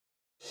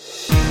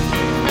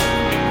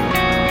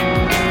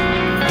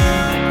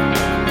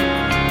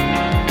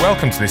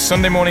Welcome to this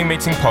Sunday morning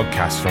meeting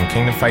podcast from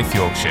Kingdom Faith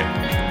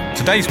Yorkshire.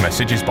 Today's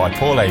message is by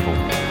Paul Abel.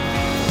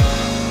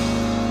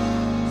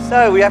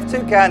 So we have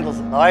two candles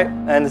tonight,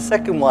 and the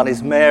second one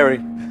is Mary.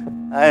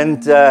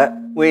 And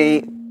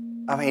we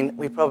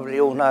probably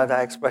all know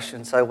that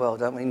expression so well,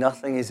 don't we?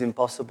 Nothing is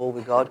impossible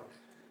with God.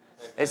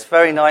 It's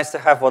very nice to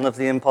have one of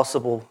the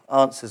impossible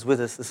answers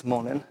with us this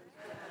morning.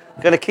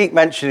 I'm going to keep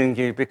mentioning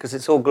you because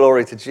it's all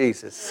glory to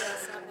Jesus.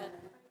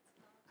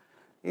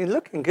 You're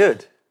looking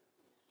good.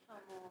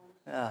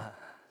 Yeah.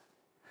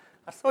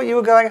 I thought you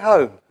were going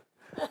home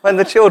when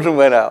the children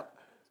went out.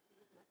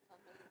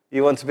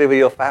 You want to be with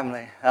your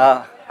family.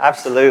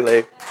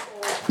 Absolutely.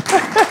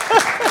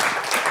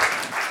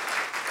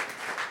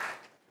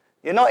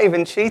 You're not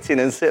even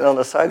cheating and sitting on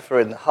the sofa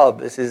in the hub.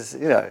 This is,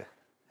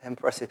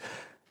 impressive.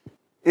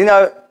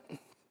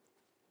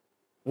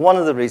 One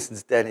of the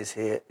reasons Den is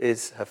here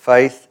is her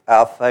faith,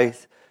 our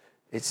faith.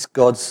 It's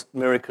God's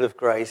miracle of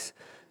grace.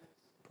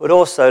 But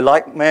also,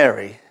 like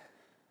Mary,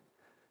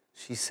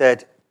 she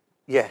said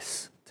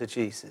yes to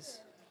Jesus.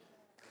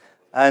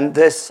 And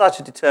there's such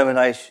a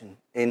determination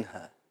in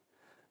her.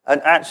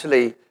 And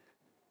actually,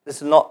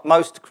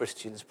 most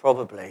Christians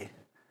probably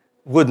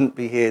wouldn't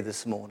be here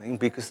this morning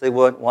because they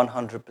weren't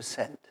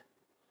 100%.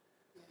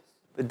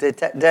 But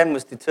Den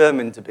was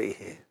determined to be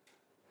here.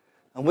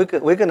 And we're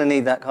going to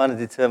need that kind of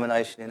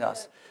determination in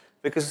us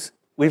because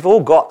we've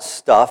all got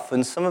stuff,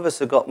 and some of us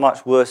have got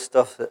much worse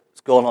stuff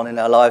that's gone on in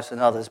our lives than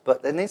others,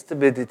 but there needs to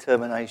be a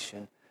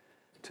determination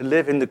to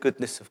live in the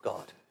goodness of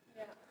God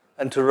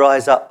and to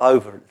rise up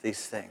over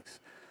these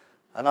things.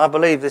 And I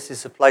believe this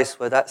is a place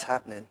where that's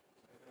happening.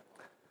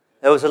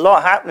 There was a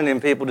lot happening in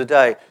people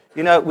today.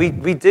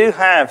 We do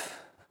have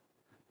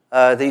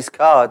these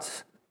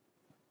cards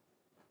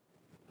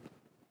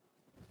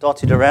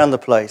dotted around the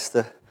place,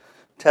 the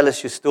tell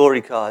us your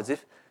story cards.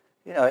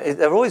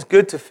 They're always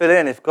good to fill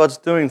in if God's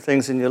doing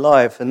things in your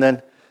life, and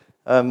then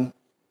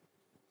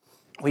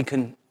we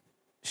can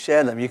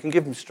share them. You can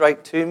give them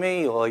straight to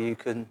me, or you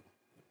can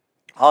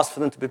ask for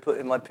them to be put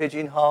in my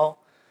pigeonhole,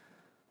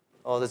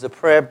 or there's a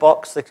prayer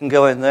box that can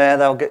go in there.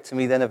 They'll get to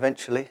me then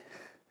eventually.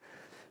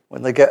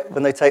 When they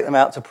take them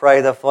out to pray,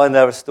 they'll find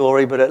out a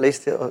story, but at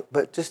least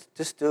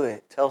just do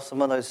it. Tell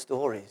some of those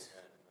stories.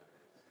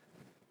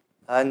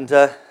 And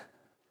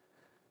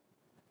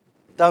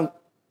try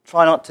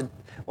not to,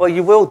 well,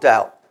 you will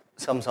doubt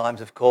sometimes,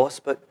 of course,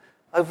 but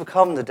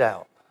overcome the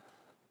doubt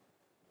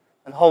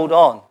and hold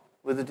on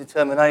with the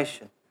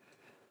determination.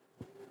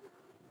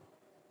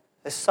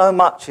 There's so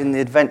much in the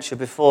adventure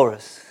before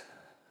us,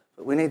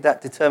 but we need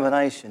that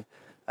determination.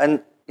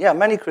 And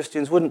many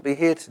Christians wouldn't be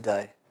here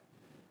today.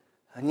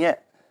 And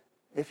yet,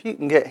 if you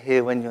can get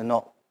here when you're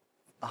not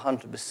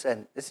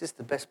 100%, this is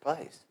the best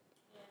place.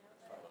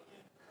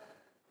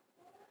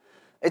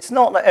 It's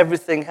not that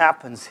everything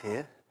happens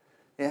here.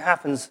 It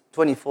happens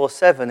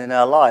 24/7 in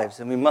our lives,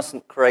 and we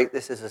mustn't create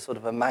this as a sort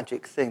of a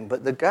magic thing,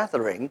 but the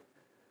gathering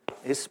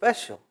is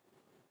special.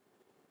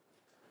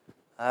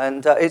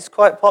 And it's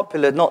quite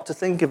popular not to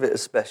think of it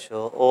as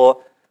special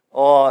or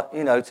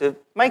to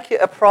make it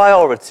a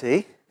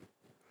priority,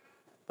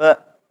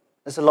 but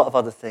there's a lot of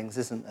other things,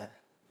 isn't there?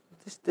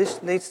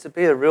 This needs to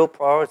be a real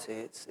priority.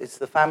 It's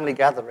the family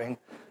gathering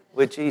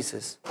with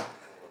Jesus.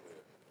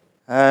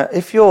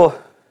 If you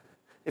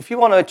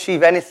want to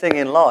achieve anything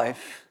in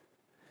life,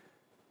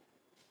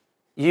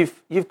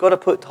 you've got to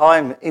put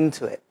time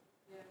into it.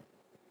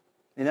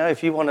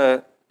 If you want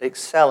to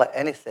excel at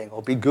anything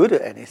or be good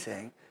at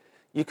anything,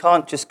 you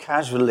can't just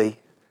casually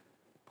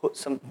put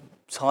some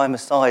time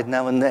aside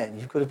now and then.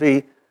 You've got to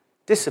be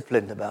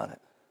disciplined about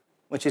it,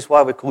 which is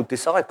why we're called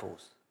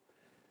disciples,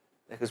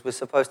 because we're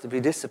supposed to be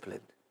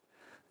disciplined.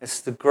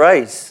 It's the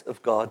grace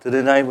of God that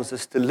enables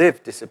us to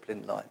live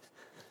disciplined lives.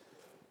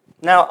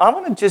 Now, I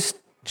want to just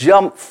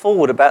jump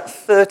forward about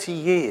 30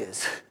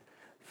 years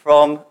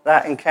from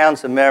that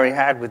encounter Mary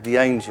had with the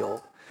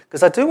angel,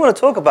 because I do want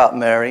to talk about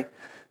Mary,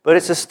 but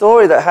it's a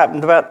story that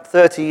happened about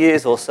 30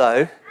 years or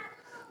so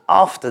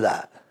after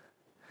that.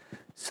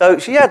 So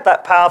she had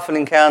that powerful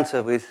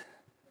encounter with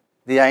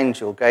the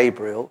angel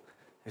Gabriel,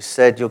 who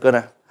said, "You're going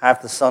to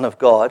have the Son of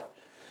God."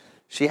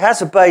 She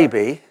has a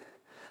baby.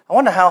 I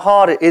wonder how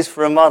hard it is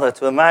for a mother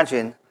to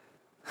imagine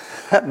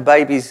that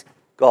baby's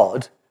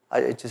God.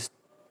 It just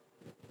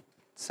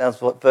sounds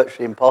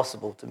virtually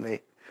impossible to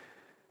me,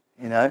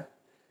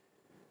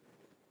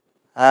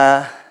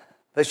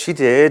 But she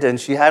did, and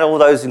she had all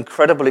those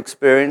incredible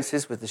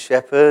experiences with the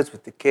shepherds,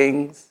 with the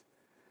kings,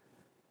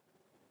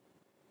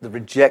 the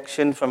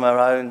rejection from her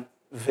own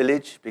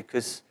village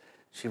because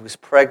she was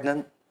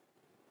pregnant.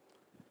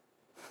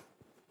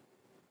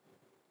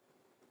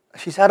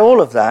 She's had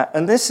all of that,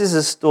 and this is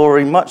a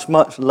story much,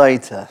 much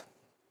later.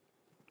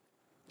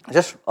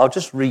 I'll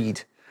just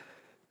read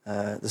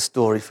the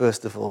story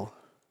first of all.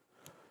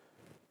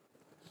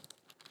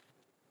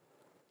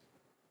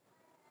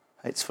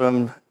 It's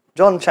from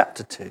John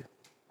chapter 2.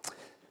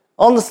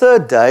 On the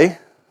third day,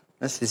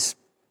 this is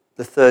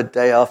the third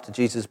day after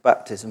Jesus'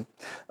 baptism,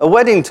 a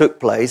wedding took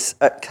place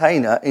at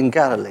Cana in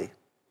Galilee.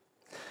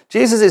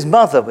 Jesus'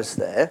 mother was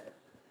there,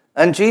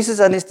 And Jesus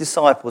and his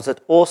disciples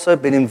had also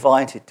been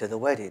invited to the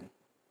wedding.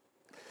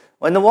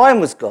 When the wine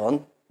was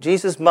gone,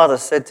 Jesus' mother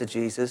said to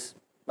Jesus,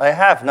 "They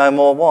have no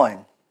more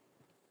wine."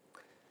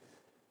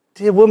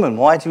 "Dear woman,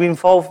 why do you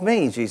involve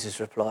me?" Jesus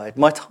replied.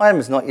 "My time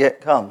has not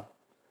yet come."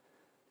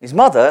 His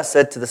mother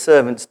said to the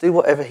servants, "Do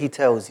whatever he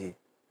tells you."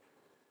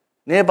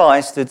 Nearby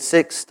stood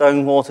 6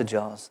 stone water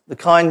jars, the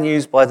kind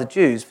used by the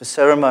Jews for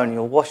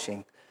ceremonial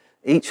washing,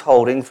 each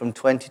holding from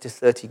 20 to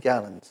 30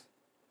 gallons.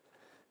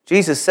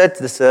 Jesus said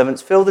to the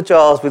servants, "Fill the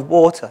jars with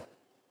water."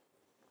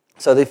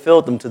 So they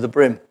filled them to the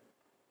brim.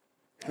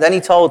 Then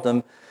he told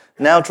them,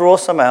 "Now draw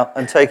some out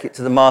and take it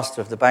to the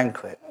master of the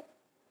banquet."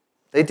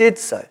 They did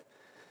so.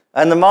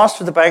 And the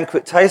master of the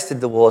banquet tasted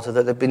the water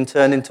that had been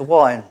turned into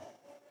wine.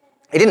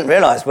 He didn't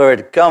realize where it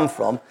had come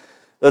from,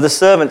 though the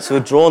servants who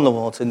had drawn the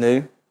water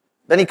knew.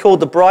 Then he called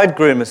the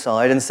bridegroom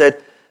aside and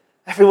said,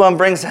 "Everyone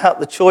brings out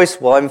the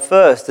choice wine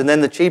first, and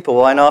then the cheaper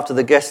wine after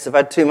the guests have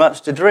had too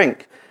much to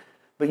drink.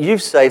 But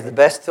you've saved the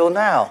best till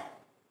now."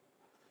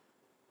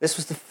 This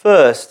was the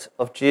first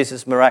of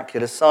Jesus'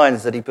 miraculous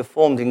signs that he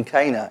performed in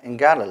Cana in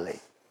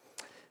Galilee.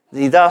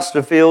 He thus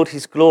revealed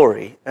his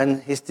glory,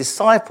 and his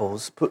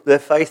disciples put their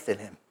faith in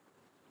him.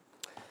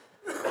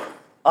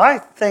 I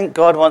think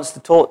God wants to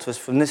talk to us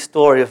from this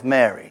story of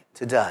Mary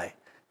today.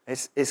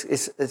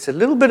 It's a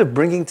little bit of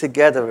bringing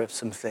together of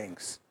some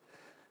things.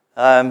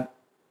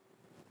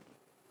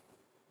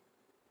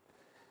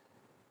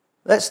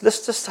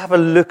 Let's just have a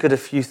look at a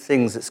few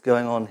things that's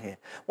going on here.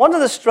 One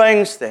of the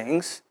strange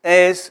things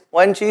is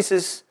when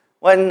Jesus'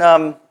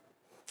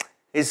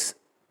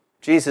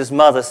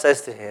 mother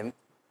says to him,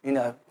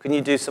 "Can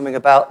you do something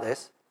about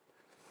this?"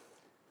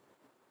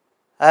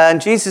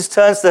 And Jesus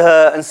turns to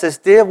her and says,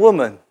 "Dear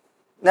woman."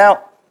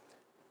 Now,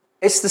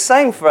 it's the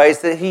same phrase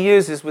that he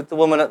uses with the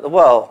woman at the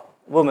well.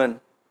 "Woman,"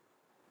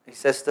 he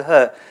says to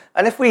her.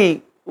 And if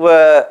we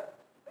were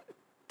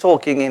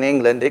talking in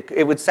England,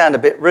 it would sound a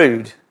bit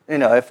rude.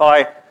 If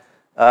I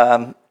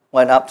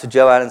went up to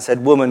Joanne and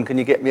said, "Woman, can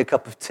you get me a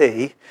cup of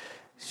tea?"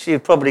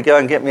 She'd probably go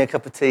and get me a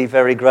cup of tea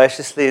very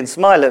graciously and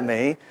smile at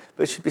me,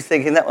 but she'd be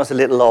thinking that was a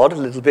little odd, a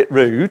little bit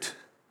rude.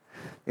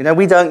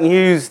 We don't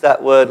use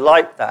that word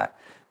like that.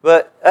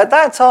 But at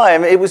that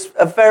time, it was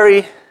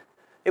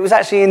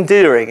actually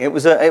endearing. It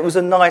was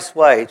a nice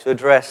way to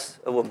address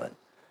a woman.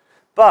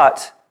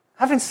 But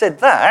having said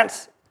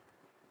that,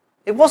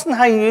 it wasn't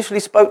how you usually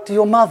spoke to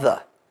your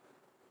mother.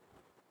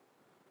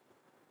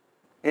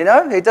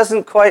 It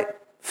doesn't quite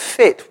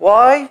fit.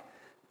 Why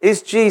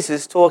is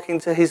Jesus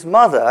talking to his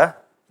mother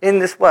in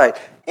this way?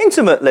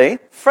 Intimately,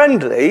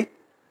 friendly,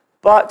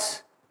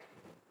 but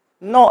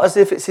not as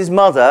if it's his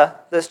mother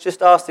that's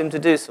just asked him to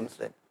do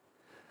something.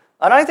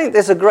 And I think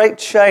there's a great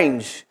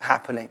change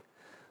happening.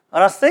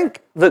 And I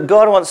think that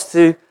God wants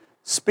to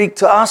speak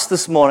to us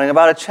this morning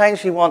about a change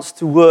he wants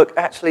to work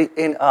actually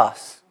in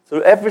us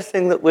through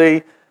everything that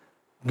we're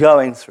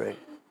going through.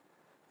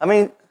 I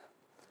mean,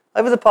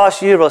 over the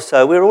past year or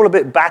so, we're all a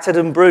bit battered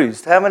and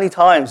bruised. How many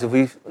times have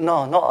we...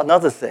 No, not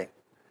another thing.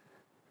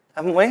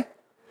 Haven't we?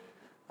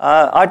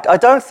 I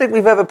don't think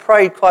we've ever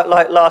prayed quite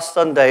like last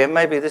Sunday, and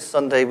maybe this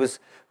Sunday was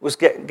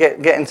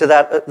getting to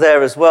that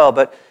there as well,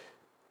 but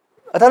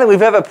I don't think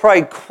we've ever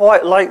prayed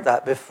quite like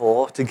that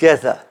before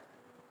together.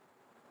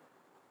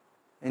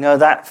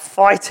 That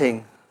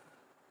fighting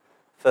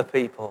for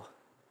people.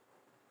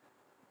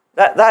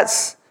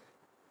 That's...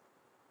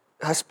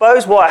 I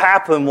suppose what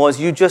happened was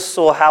you just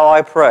saw how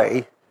I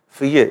pray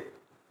for you.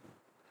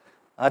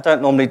 I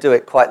don't normally do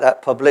it quite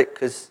that public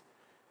because,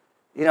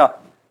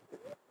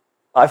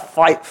 I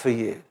fight for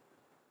you.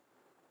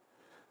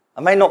 I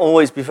may not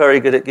always be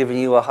very good at giving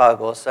you a hug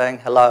or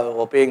saying hello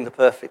or being the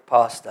perfect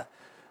pastor,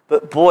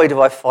 but boy,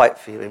 do I fight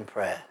for you in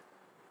prayer.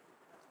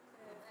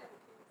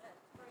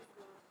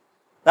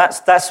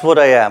 That's what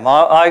I am.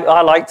 I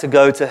like to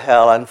go to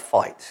hell and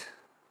fight.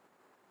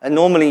 And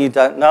normally you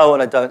don't know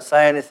and I don't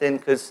say anything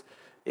because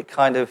it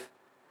kind of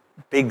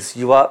bigs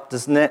you up,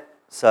 doesn't it?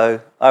 So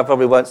I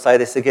probably won't say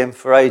this again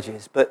for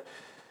ages, but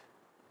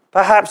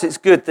perhaps it's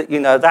good that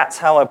that's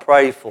how I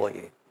pray for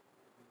you.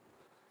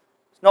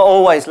 It's not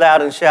always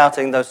loud and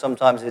shouting, though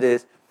sometimes it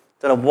is.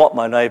 Don't know what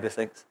my neighbour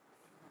thinks.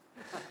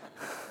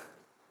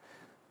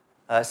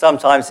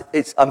 Sometimes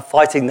I'm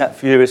fighting that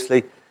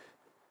furiously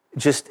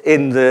just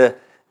in the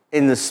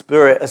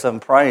spirit as I'm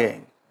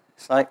praying.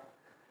 It's like,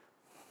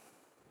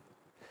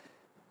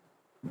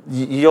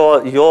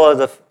 You're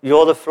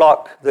the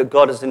flock that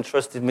God has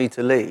entrusted me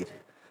to lead,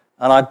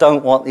 and I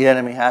don't want the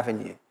enemy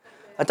having you.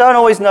 I don't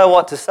always know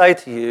what to say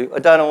to you. I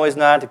don't always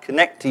know how to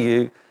connect to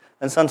you,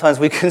 and sometimes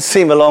we can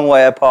seem a long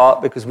way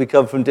apart because we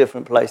come from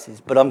different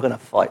places, but I'm going to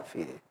fight for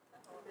you,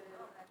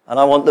 and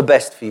I want the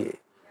best for you.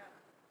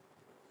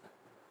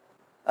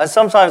 And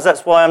sometimes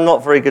that's why I'm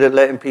not very good at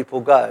letting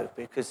people go,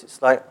 because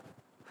it's like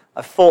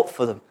I fought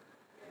for them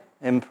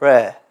in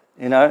prayer.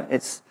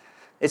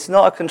 It's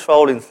not a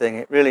controlling thing.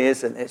 It really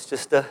isn't. It's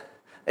just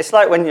it's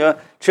like when your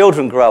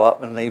children grow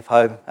up and leave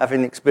home,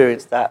 having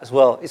experienced that as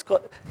well. It's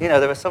got,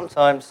 there are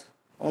sometimes,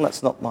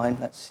 that's not mine,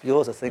 that's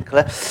yours, I think,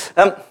 Claire.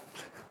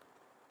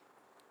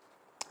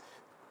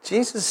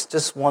 Jesus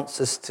just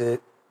wants us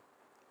to,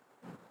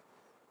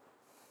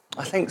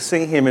 I think,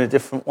 see him in a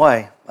different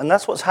way. And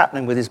that's what's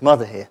happening with his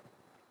mother here.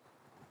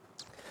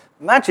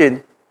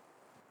 Imagine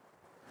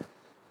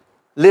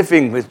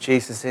living with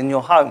Jesus in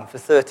your home for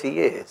 30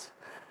 years.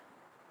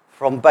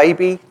 From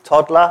baby,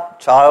 toddler,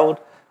 child,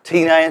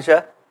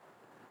 teenager.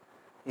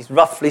 He's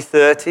roughly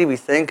 30, we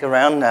think,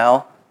 around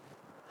now.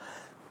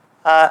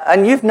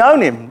 And you've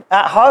known him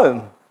at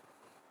home.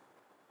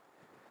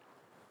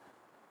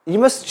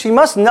 She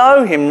must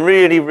know him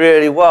really,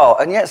 really well.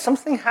 And yet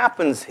something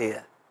happens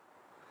here.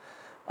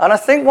 And I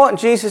think what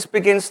Jesus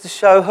begins to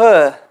show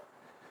her,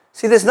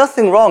 see, there's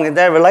nothing wrong in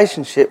their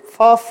relationship.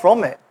 Far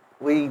from it.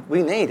 We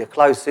need a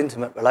close,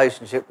 intimate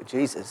relationship with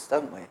Jesus,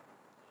 don't we?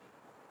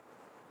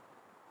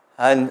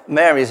 And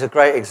Mary is a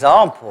great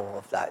example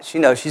of that.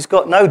 She's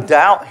got no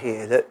doubt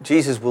here that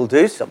Jesus will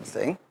do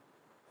something.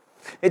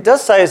 It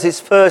does say it's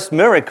his first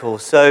miracle,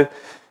 so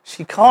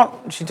she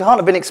can't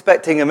have been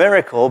expecting a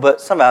miracle,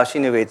 but somehow she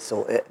knew he'd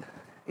sort it.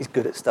 He's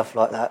good at stuff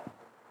like that.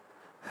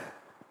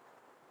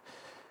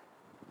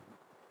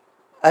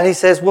 And he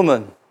says,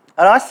 woman.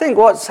 And I think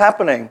what's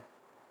happening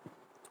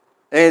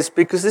is,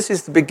 because this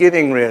is the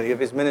beginning, really, of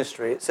his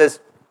ministry, it says,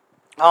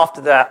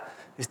 after that,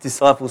 his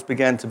disciples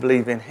began to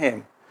believe in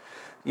him.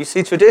 You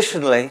see,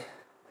 traditionally,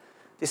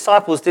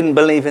 disciples didn't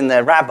believe in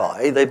their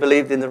rabbi, they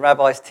believed in the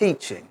rabbi's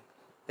teaching.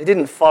 They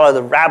didn't follow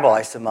the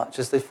rabbi so much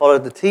as they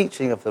followed the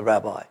teaching of the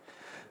rabbi.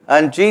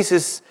 And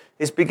Jesus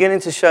is beginning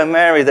to show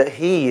Mary that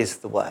he is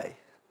the way,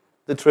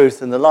 the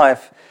truth, and the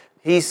life.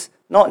 He's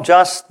not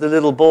just the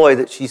little boy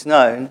that she's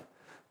known,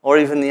 or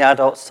even the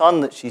adult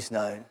son that she's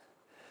known,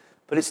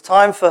 but it's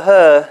time for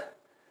her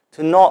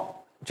to not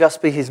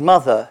just be his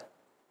mother,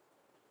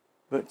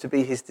 but to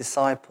be his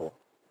disciple.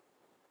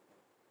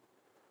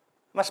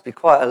 It must be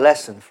quite a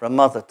lesson for a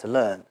mother to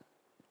learn.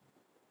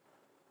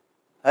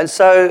 And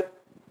so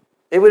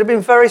it would have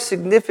been very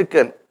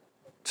significant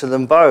to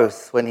them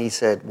both when he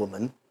said,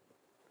 woman.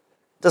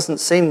 Doesn't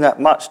seem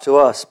that much to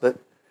us, but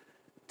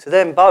to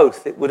them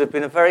both it would have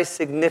been a very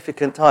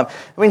significant time.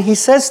 I mean, he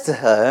says to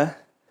her,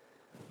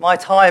 my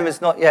time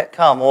has not yet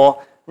come,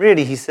 or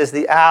really he says,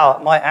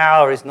 my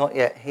hour is not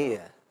yet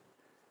here.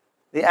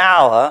 The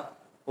hour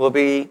will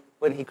be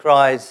when he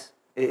cries,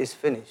 it is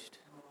finished.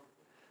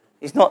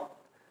 He's not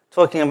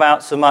talking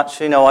about so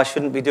much, I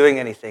shouldn't be doing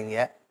anything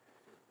yet.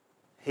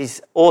 He's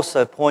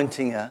also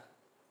pointing her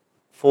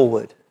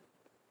forward.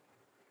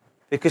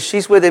 Because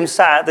she's with him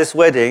sat at this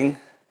wedding,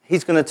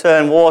 he's going to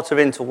turn water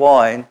into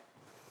wine,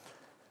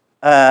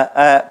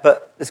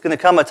 but there's going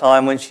to come a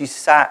time when she's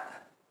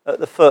sat at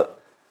the foot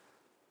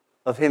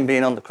of him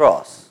being on the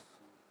cross.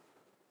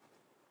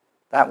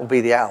 That will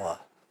be the hour.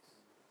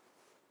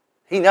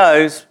 He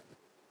knows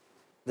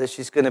that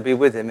she's going to be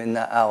with him in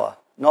that hour.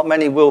 Not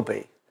many will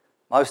be.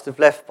 Most have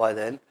left by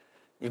then.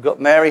 You've got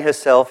Mary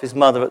herself, his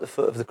mother, at the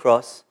foot of the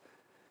cross.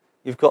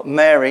 You've got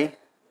Mary,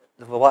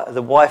 the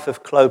wife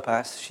of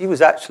Clopas. She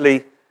was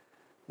actually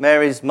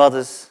Mary's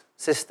mother's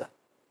sister,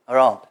 her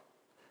aunt.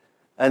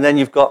 And then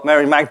you've got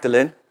Mary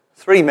Magdalene,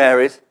 3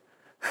 Marys,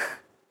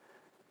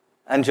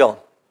 and John.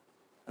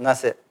 And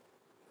that's it.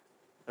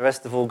 The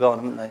rest have all gone,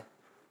 haven't they?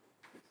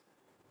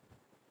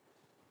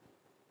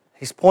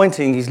 He's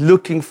pointing, he's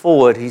looking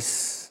forward,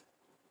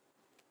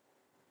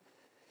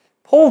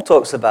 Paul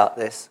talks about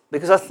this,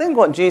 because I think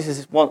what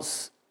Jesus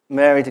wants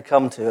Mary to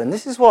come to, and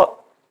this is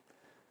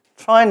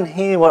try and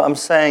hear what I'm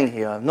saying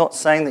here. I'm not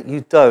saying that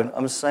you don't,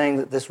 I'm saying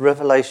that there's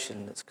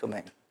revelation that's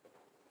coming.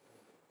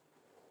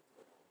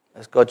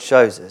 As God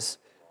shows us.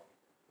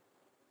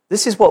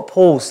 This is what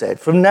Paul said.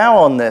 From now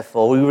on,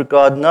 therefore, we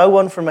regard no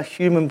one from a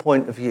human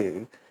point of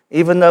view,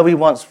 even though we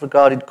once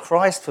regarded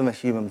Christ from a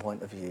human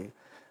point of view.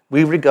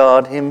 We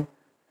regard him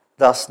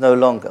thus no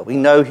longer. We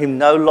know him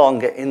no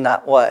longer in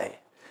that way.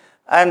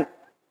 And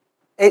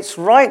it's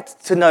right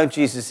to know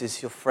Jesus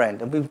is your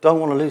friend, and we don't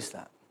want to lose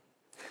that.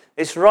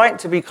 It's right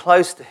to be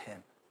close to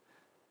him.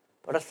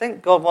 But I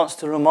think God wants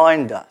to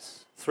remind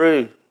us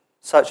through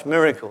such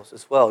miracles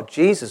as well.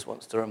 Jesus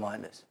wants to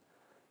remind us,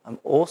 I'm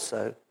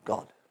also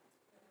God.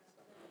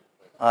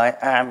 I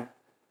am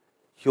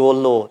your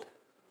Lord,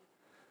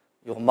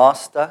 your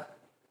Master,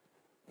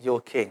 your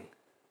King.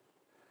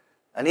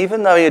 And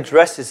even though he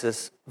addresses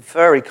us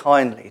very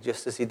kindly,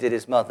 just as he did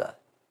his mother,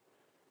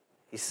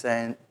 he's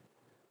saying,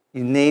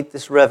 you need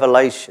this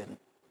revelation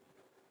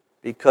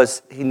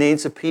because he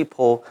needs a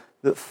people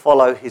that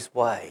follow his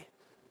way.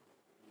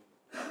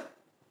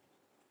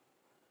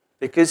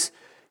 Because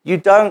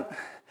you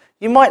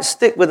might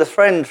stick with a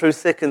friend through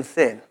thick and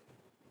thin,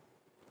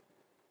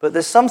 but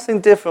there's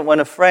something different when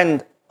a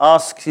friend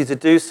asks you to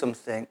do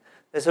something.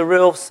 There's a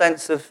real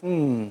sense of,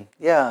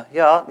 yeah,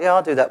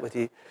 I'll do that with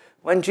you.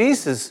 When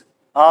Jesus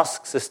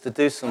asks us to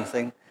do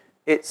something,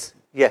 it's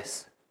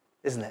yes,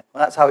 isn't it?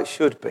 Well, that's how it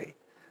should be.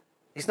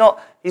 He's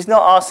not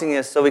asking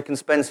us so we can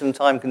spend some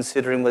time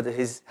considering whether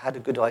he's had a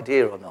good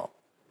idea or not.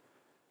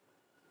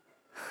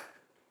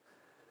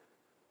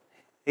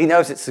 He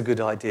knows it's a good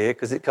idea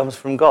because it comes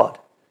from God.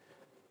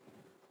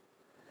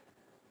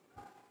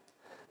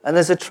 And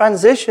there's a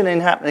transition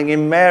happening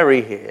in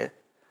Mary here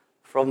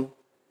from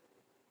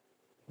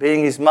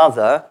being his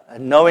mother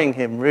and knowing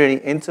him really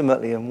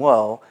intimately and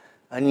well,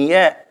 and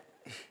yet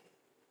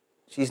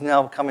she's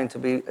now coming to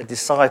be a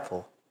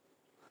disciple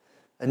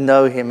and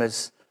know him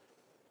as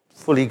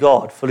fully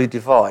God, fully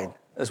divine,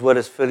 as well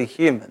as fully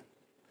human.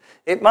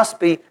 It must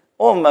be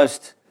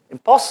almost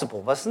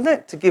impossible, mustn't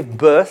it, to give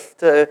birth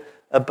to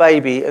a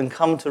baby and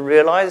come to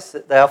realize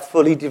that they are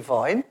fully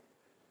divine?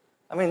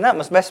 I mean, that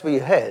must mess with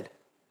your head.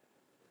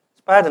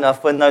 It's bad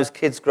enough when those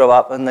kids grow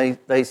up and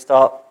they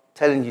start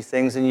telling you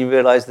things and you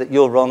realize that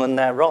you're wrong and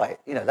they're right.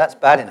 You know, that's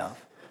bad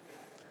enough.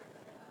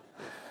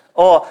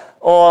 Or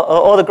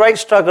the great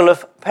struggle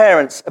of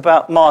parents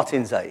about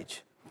Martin's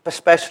age,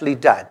 especially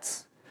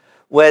dads,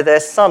 where their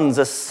sons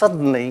are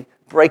suddenly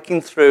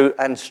breaking through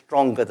and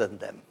stronger than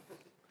them.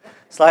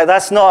 It's like,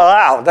 that's not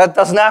allowed. That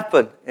doesn't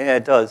happen. Yeah,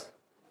 it does.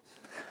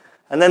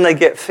 And then they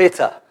get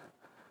fitter.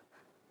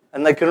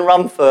 And they can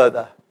run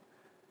further.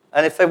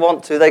 And if they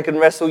want to, they can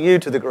wrestle you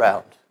to the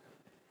ground.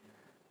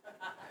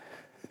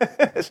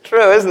 It's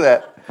true, isn't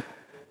it?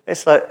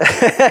 It's like,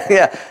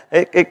 yeah,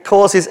 it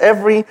causes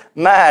every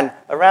man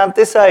around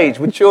this age,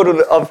 with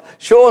children of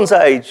Sean's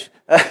age,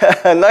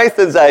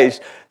 Nathan's age,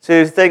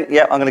 to think,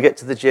 yeah, I'm going to get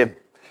to the gym.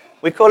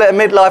 We call it a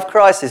midlife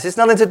crisis. It's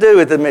nothing to do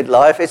with the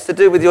midlife. It's to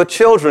do with your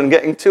children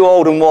getting too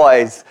old and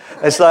wise.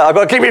 It's like, I've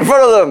got to keep in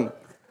front of them.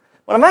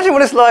 Well, imagine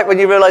what it's like when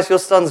you realize your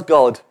son's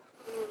God.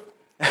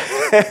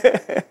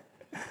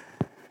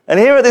 And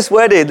here at this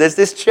wedding, there's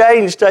this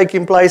change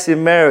taking place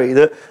in Mary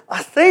that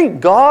I think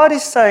God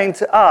is saying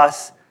to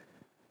us,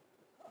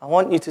 I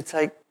want you to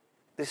take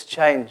this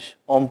change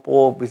on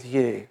board with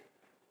you.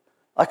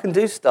 I can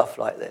do stuff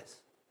like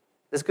this.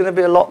 There's going to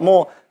be a lot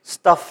more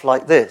stuff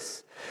like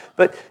this.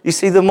 But you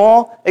see, the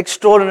more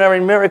extraordinary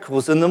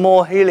miracles and the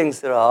more healings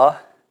there are,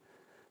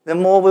 the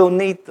more we'll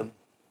need them.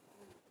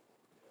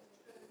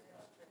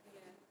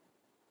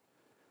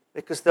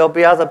 Because there'll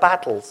be other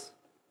battles.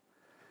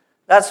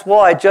 That's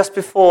why just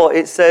before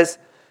it says,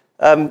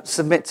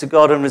 submit to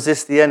God and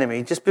resist the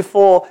enemy, just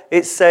before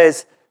it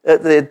says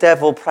that the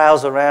devil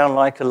prowls around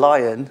like a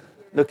lion,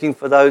 looking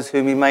for those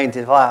whom he may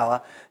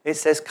devour, it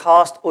says,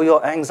 cast all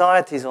your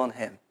anxieties on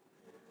him.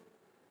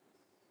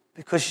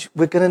 Because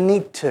we're going to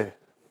need to.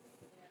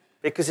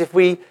 Because if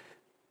we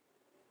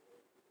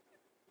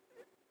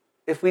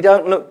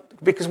don't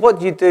look, because what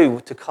do you do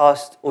to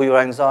cast all your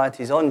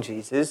anxieties on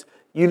Jesus?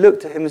 You look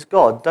to him as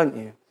God, don't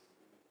you?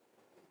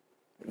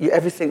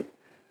 Everything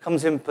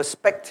comes in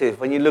perspective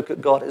when you look at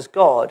God as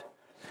God.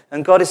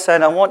 And God is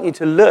saying, I want you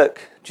to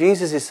look,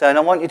 Jesus is saying, I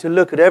want you to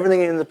look at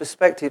everything in the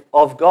perspective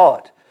of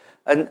God.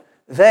 And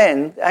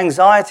then the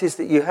anxieties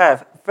that you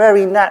have,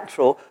 very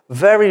natural,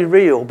 very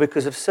real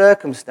because of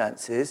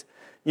circumstances,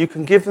 you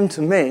can give them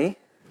to me,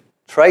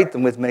 trade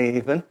them with me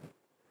even.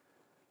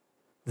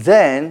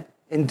 Then,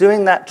 in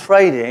doing that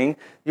trading,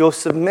 you're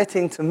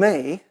submitting to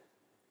me.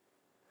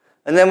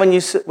 And then when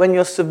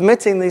you're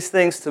submitting these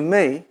things to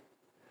me,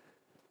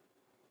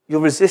 you're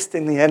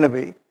resisting the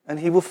enemy and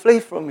he will flee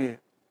from you.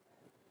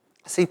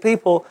 See,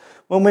 people,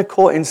 when we're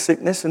caught in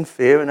sickness and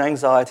fear and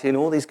anxiety and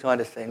all these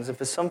kind of things, and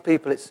for some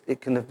people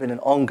it can have been an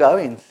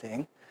ongoing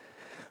thing,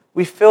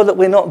 we feel that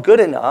we're not good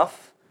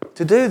enough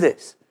to do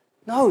this.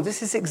 No,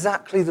 this is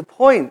exactly the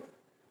point.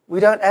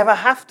 We don't ever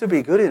have to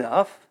be good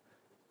enough.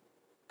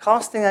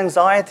 Casting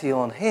anxiety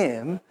on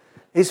him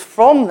is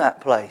from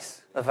that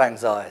place of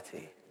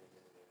anxiety.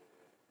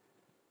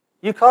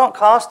 You can't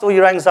cast all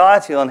your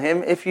anxiety on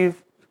him if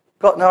you've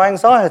got no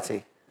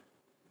anxiety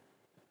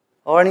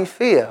or any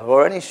fear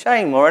or any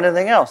shame or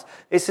anything else.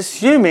 It's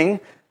assuming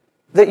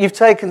that you've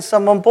taken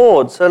some on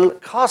board, so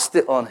cast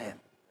it on him.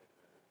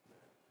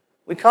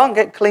 We can't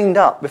get cleaned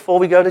up before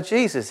we go to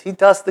Jesus. He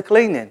does the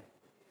cleaning.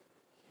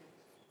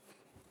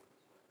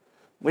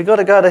 We've got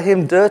to go to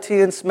him dirty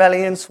and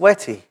smelly and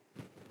sweaty.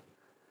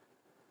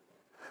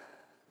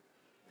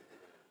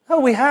 No,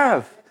 we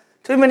have.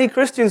 Too many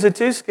Christians are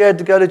too scared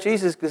to go to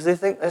Jesus because they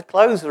think their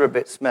clothes are a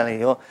bit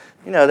smelly or,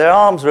 their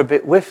arms are a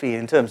bit whiffy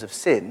in terms of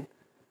sin.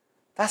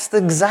 That's the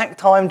exact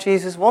time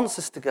Jesus wants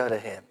us to go to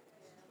him.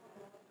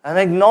 And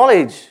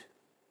acknowledge,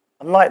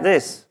 I'm like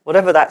this,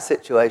 whatever that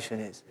situation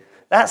is.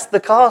 That's the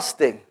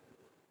casting.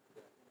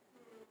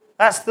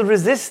 That's the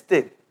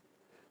resisting.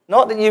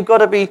 Not that you've got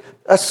to be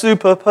a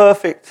super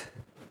perfect,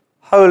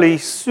 holy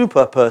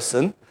super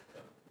person.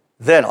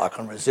 Then I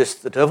can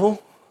resist the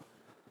devil.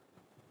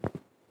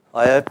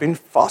 I have been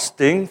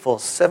fasting for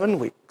 7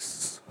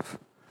 weeks.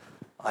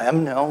 I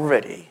am now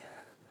ready.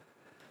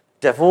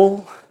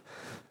 Devil,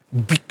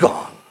 be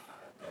gone.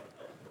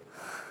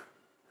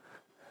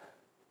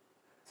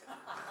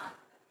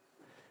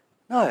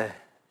 No.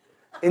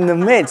 In the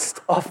midst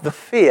of the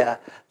fear,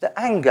 the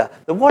anger,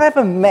 the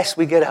whatever mess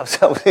we get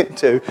ourselves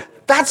into,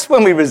 that's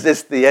when we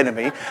resist the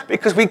enemy,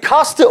 because we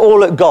cast it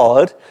all at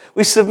God.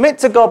 We submit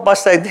to God by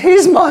saying,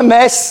 here's my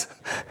mess.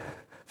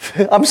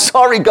 I'm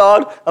sorry,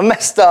 God, I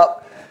messed up.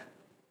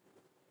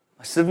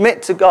 I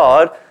submit to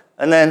God,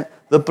 and then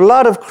the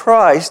blood of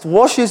Christ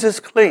washes us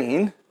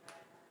clean,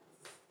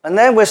 and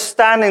then we're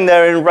standing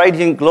there in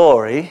radiant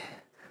glory,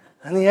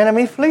 and the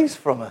enemy flees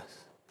from us.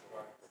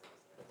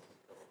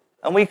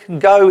 And we can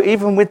go,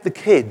 even with the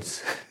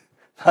kids,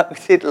 like we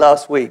did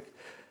last week,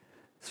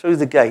 through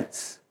the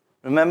gates.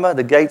 Remember,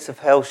 the gates of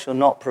hell shall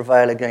not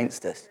prevail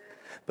against us.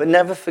 But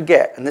never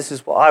forget, and this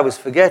is what I was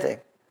forgetting,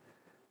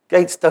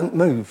 gates don't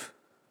move.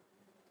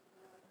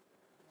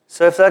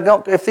 So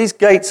if these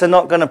gates are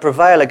not going to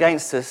prevail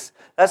against us,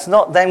 that's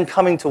not them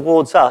coming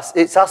towards us,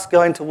 it's us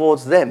going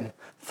towards them,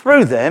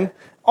 through them,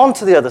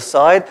 onto the other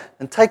side,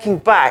 and taking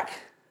back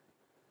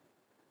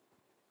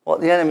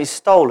what the enemy's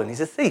stolen. He's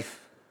a thief.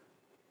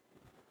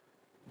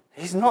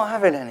 He's not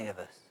having any of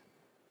us.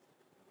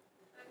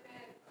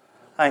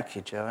 Thank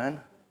you, Joanne.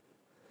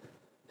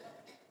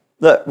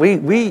 Look,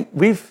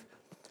 we've,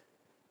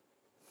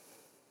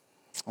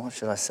 what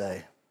should I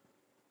say?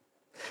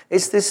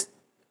 It's this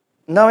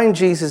knowing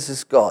Jesus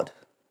as God.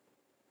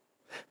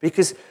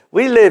 Because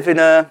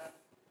we're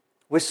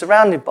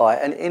surrounded by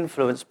and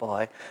influenced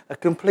by a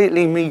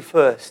completely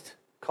me-first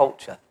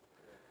culture.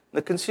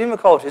 The consumer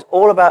culture is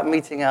all about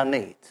meeting our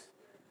needs.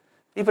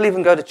 People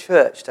even go to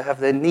church to have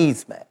their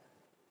needs met.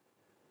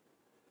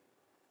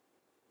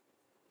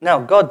 Now,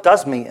 God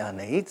does meet our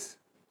needs,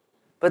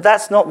 but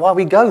that's not why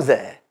we go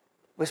there.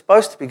 We're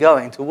supposed to be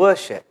going to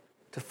worship,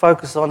 to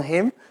focus on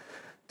Him,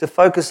 to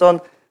focus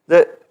on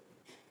that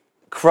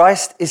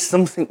Christ is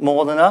something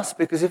more than us,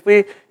 because if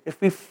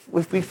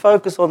we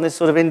focus on this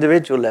sort of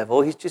individual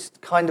level, He's just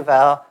kind of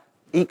our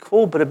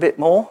equal, but a bit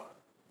more.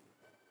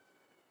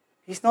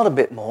 He's not a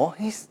bit more,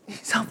 He's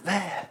up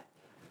there.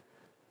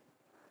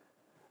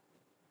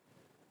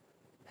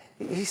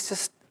 He's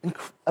just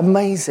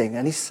amazing,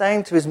 and He's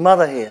saying to His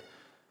mother here,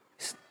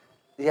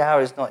 the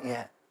hour is not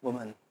yet,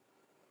 woman.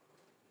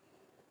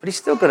 But He's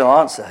still going to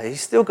answer her.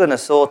 He's still going to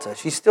sort her.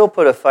 She's still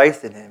put her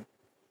faith in Him.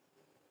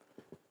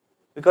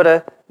 We've got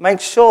to make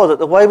sure that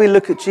the way we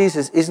look at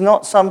Jesus is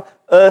not some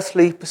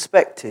earthly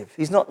perspective.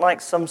 He's not like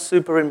some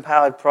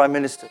super-empowered prime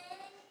minister.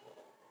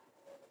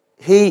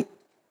 He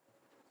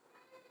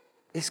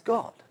is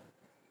God.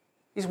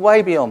 He's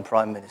way beyond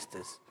prime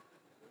ministers.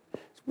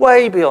 He's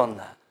way beyond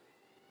that.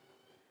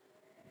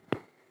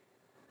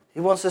 He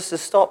wants us to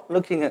stop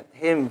looking at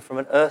Him from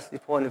an earthly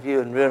point of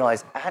view and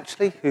realize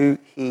actually who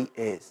He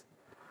is.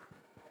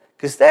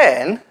 Because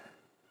then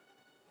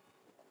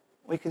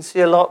we can see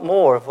a lot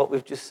more of what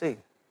we've just seen.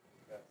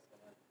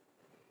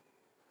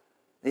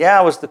 The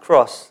hour was the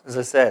cross, as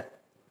I said.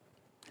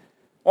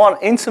 One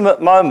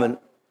intimate moment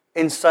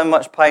in so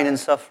much pain and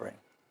suffering.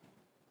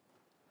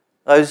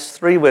 Those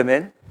three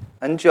women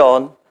and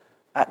John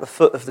at the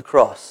foot of the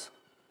cross.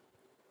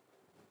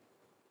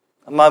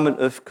 A moment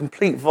of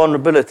complete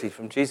vulnerability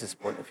from Jesus'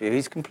 point of view.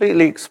 He's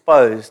completely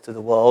exposed to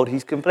the world.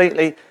 He's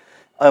completely,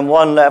 on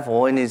one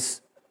level, in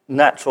his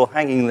natural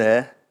hanging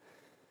there,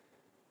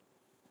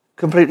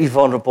 completely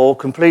vulnerable,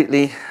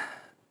 completely,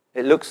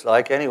 it looks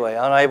like anyway,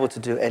 unable to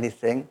do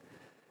anything.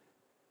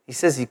 He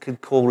says he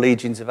could call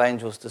legions of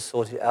angels to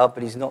sort it out,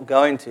 but he's not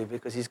going to,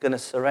 because he's going to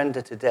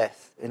surrender to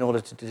death in order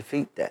to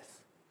defeat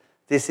death.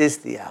 This is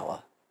the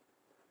hour.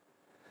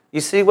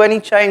 You see, when he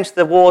changed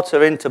the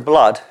water into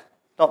blood,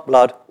 not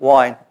blood,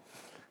 wine.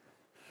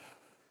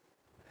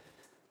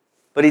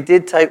 But he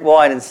did take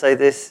wine and say,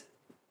 this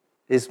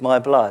is my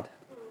blood.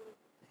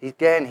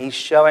 Again, he's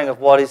showing of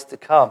what is to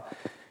come.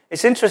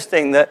 It's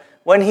interesting that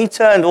when he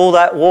turned all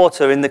that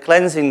water in the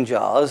cleansing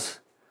jars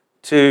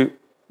to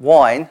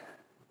wine,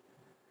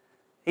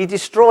 he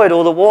destroyed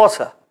all the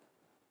water,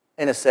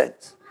 in a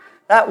sense.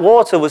 That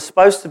water was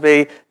supposed to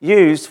be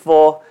used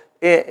for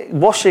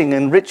washing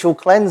and ritual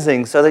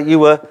cleansing so that you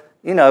were,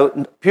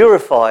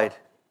 purified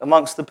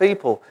amongst the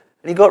people.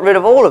 And he got rid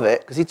of all of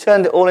it because he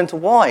turned it all into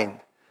wine.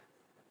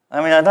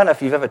 I mean, I don't know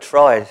if you've ever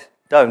tried,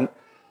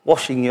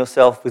 washing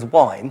yourself with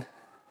wine.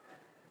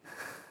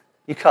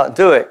 You can't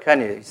do it, can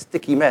you? It's a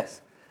sticky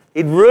mess.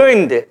 He'd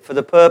ruined it for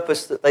the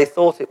purpose that they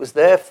thought it was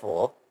there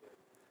for.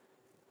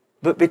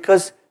 But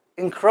because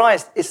in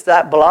Christ, it's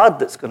that blood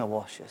that's going to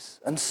wash us.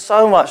 And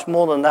so much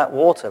more than that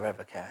water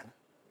ever can.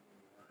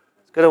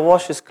 It's going to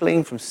wash us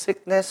clean from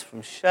sickness,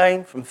 from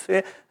shame, from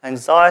fear,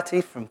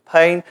 anxiety, from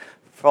pain,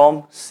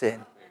 from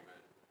sin.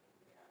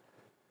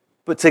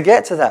 But to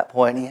get to that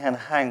point, he had to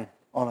hang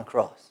on a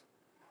cross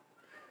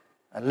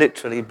and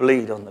literally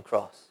bleed on the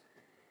cross.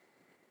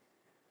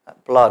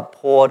 That blood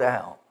poured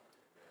out.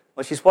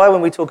 Which is why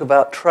when we talk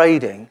about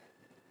trading,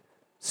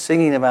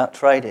 singing about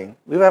trading,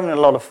 we were having a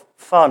lot of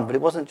fun, but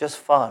it wasn't just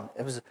fun.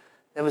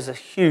 There was a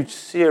huge,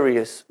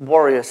 serious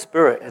warrior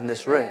spirit in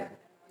this room.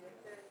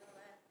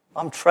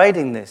 I'm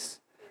trading this.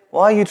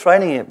 Why are you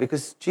trading it?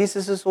 Because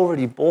Jesus has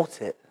already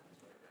bought it.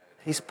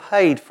 He's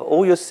paid for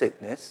all your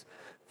sickness,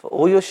 for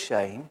all your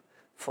shame,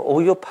 for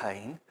all your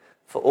pain,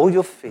 for all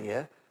your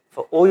fear,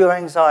 for all your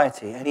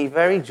anxiety, and he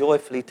very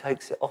joyfully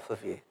takes it off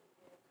of you.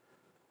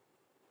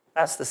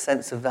 That's the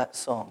sense of that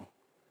song.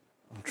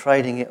 I'm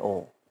trading it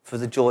all for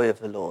the joy of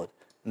the Lord.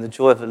 And the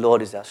joy of the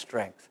Lord is our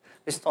strength.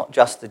 It's not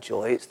just the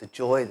joy, it's the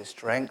joy, the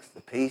strength,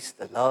 the peace,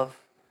 the love.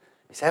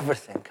 It's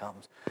everything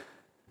comes.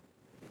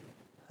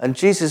 And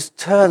Jesus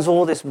turns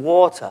all this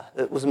water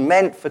that was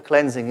meant for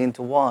cleansing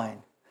into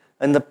wine.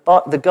 And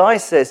the guy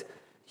says,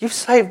 you've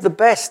saved the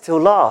best till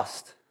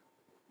last.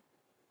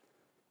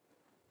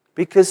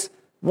 Because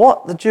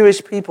what the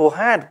Jewish people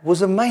had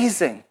was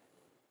amazing.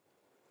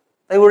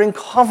 They were in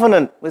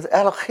covenant with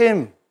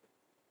Elohim,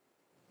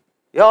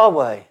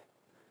 Yahweh.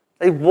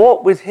 They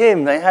walked with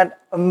him. They had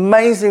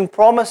amazing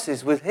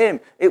promises with him.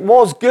 It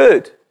was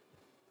good.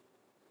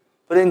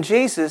 But in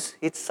Jesus,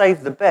 he'd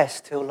saved the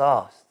best till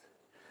last.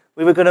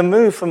 We were going to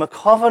move from a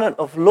covenant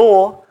of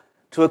law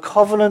to a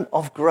covenant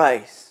of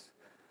grace,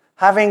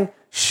 having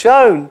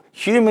shown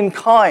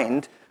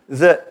humankind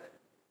that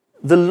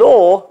the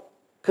law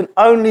can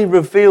only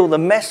reveal the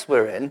mess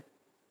we're in.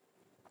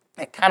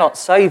 It cannot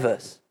save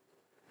us.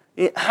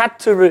 It had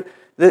to.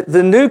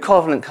 The new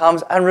covenant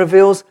comes and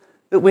reveals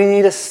that we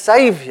need a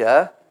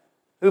Saviour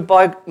who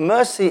by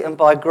mercy and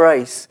by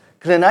grace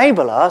can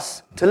enable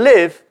us to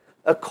live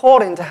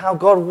according to how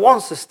God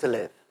wants us to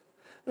live.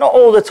 Not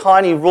all the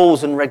tiny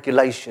rules and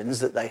regulations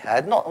that they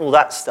had, not all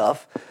that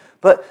stuff,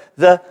 but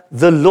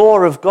the law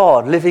of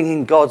God, living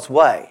in God's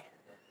way.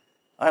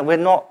 Right? We're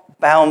not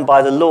bound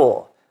by the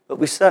law, but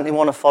we certainly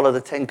want to follow the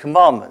Ten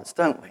Commandments,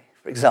 don't we,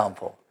 for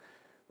example?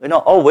 We're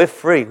not, we're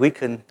free, we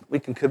can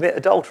commit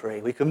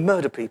adultery, we can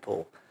murder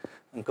people.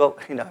 And God,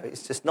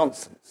 it's just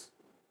nonsense.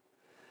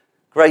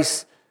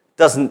 Grace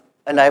doesn't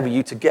enable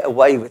you to get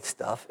away with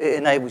stuff. It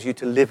enables you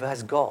to live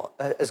as God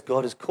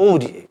has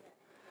called you.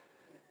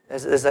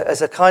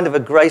 As a kind of a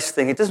grace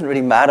thing, it doesn't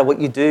really matter what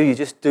you do. You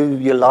just do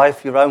your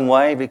life your own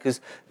way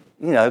because,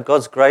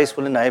 God's grace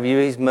will enable you.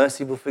 His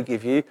mercy will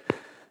forgive you. Do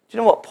you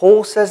know what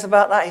Paul says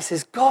about that? He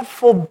says, God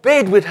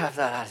forbid we'd have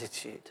that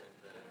attitude.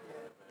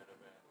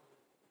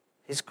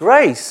 His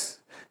grace,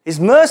 his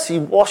mercy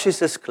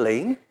washes us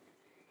clean.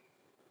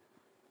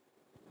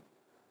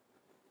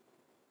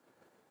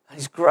 And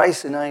his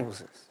grace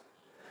enables us.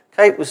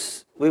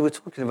 We were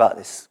talking about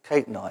this,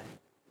 Kate and I.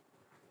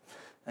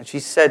 And she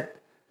said,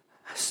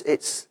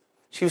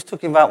 she was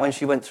talking about when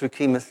she went through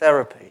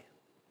chemotherapy.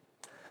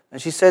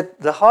 And she said,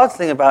 the hard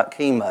thing about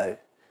chemo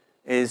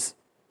is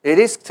it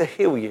is to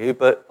heal you,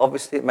 but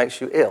obviously it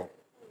makes you ill.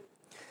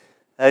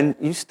 And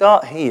you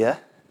start here,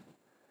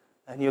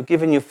 and you're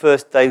given your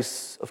first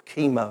dose of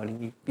chemo,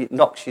 and it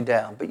knocks you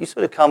down. But you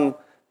sort of come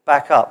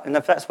back up. And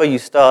if that's where you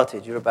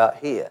started, you're about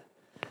here.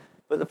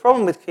 But the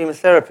problem with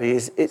chemotherapy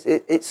is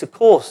it's a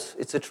course,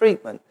 it's a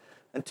treatment.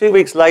 And 2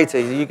 weeks later,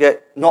 you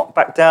get knocked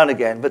back down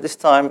again, but this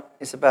time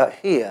it's about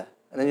here.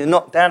 And then you're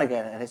knocked down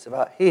again, and it's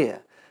about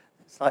here.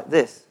 It's like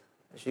this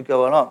as you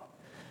go along.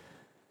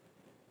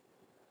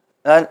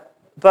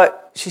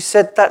 But she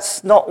said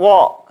that's not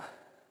what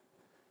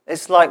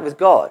it's like with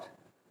God.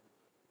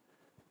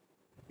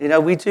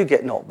 We do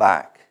get knocked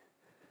back,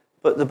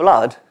 but the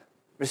blood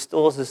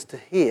restores us to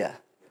here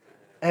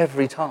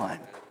every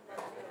time.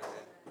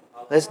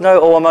 There's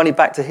no, I'm only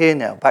back to here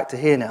now, back to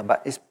here now.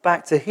 It's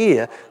back to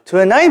here to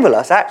enable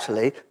us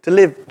actually to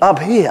live up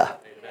here.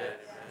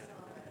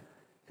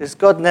 Because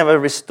God never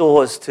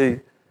restores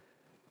to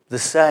the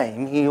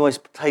same. He always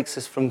takes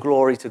us from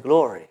glory to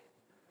glory.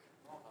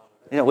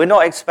 We're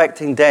not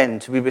expecting Den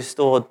to be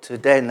restored to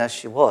Den as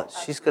she was.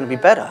 She's going to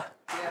be better.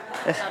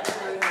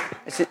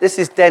 This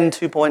is Den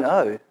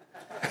 2.0.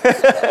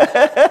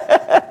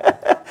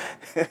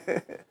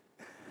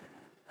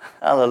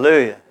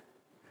 Hallelujah.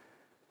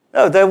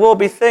 No, there will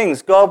be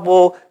things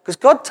because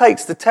God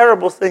takes the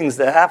terrible things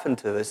that happen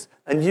to us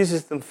and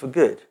uses them for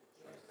good.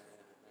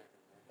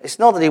 It's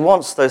not that he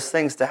wants those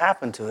things to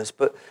happen to us,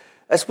 but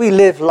as we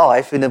live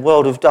life in a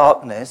world of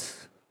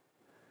darkness,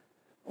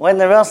 when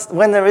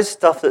there is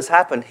stuff that's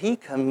happened, he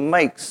can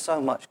make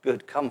so much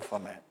good come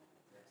from it.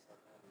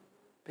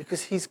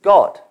 Because he's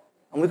God,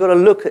 and we've got to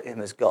look at him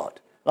as God.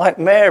 Like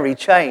Mary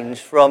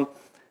changed from,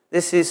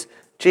 this is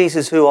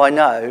Jesus who I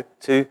know,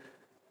 to,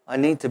 I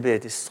need to be a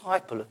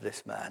disciple of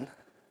this man.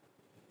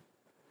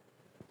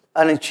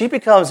 And then she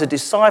becomes a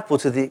disciple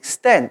to the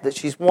extent that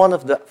she's one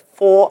of the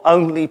 4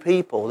 only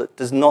people that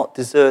does not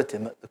desert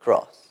him at the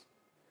cross.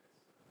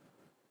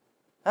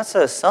 That's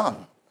her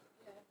son.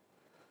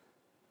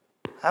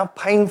 How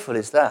painful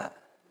is that?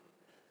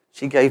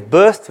 She gave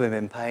birth to him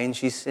in pain.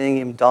 She's seeing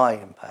him die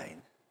in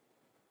pain.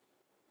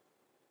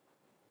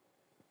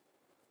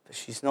 But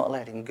she's not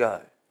letting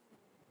go.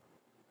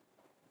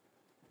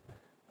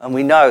 And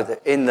we know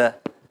that in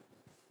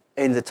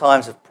the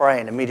times of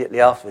praying immediately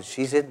afterwards,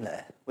 she's in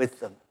there with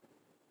them.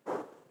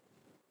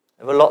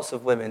 There were lots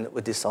of women that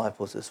were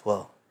disciples as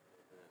well.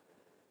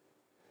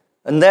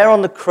 And there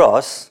on the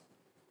cross,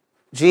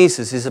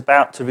 Jesus is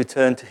about to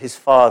return to his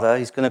Father.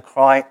 He's going to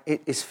cry,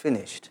 it is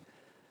finished.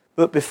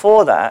 But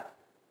before that,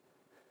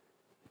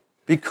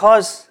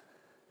 because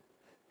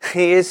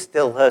he is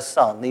still her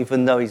son,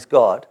 even though he's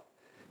God,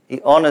 he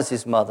honors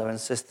his mother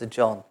and says to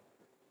John,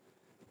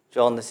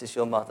 John, this is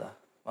your mother.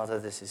 Mother,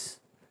 this is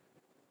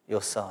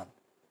your son.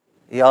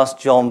 He asked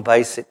John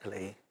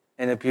basically,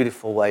 in a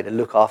beautiful way, to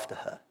look after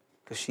her.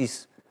 Because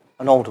she's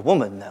an older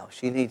woman now.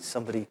 She needs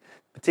somebody,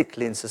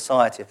 particularly in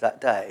society of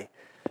that day,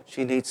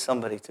 she needs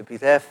somebody to be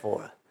there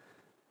for her.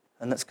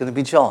 And that's going to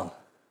be John.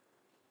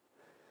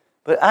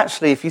 But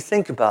actually, if you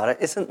think about it,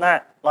 isn't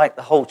that like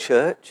the whole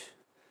church?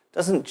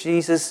 Doesn't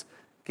Jesus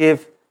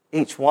give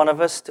each one of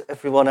us to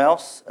everyone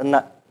else?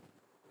 And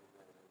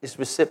is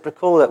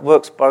reciprocal, that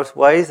works both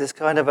ways. There's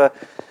kind of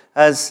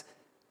as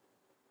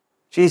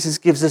Jesus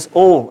gives us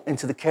all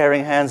into the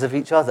caring hands of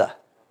each other.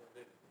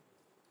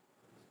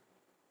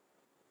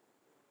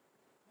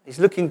 He's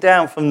looking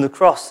down from the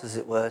cross, as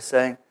it were,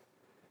 saying,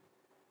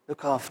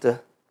 look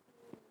after,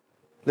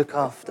 look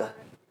after.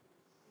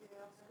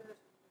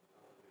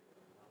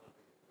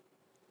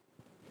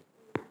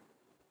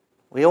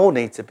 We all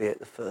need to be at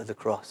the foot of the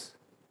cross.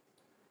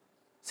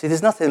 See,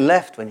 there's nothing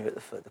left when you're at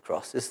the foot of the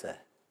cross, is there?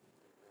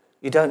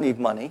 You don't need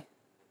money.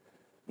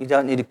 You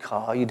don't need a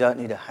car. You don't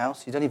need a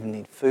house. You don't even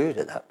need food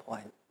at that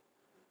point.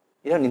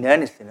 You don't need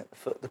anything at the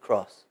foot of the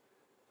cross.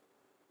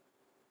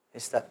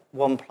 It's that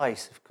one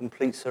place of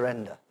complete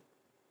surrender.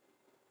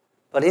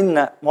 But in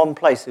that one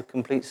place of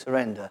complete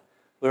surrender,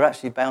 we're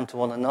actually bound to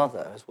one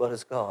another as well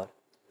as God.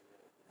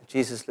 And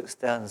Jesus looks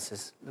down and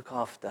says, look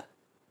after.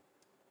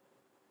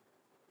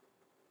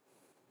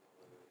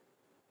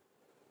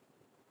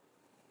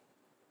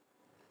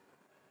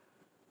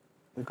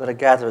 We've got to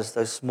gather as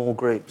those small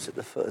groups at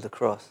the foot of the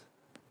cross.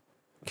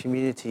 A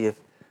community of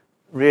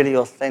really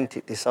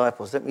authentic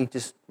disciples. Let me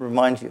just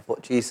remind you of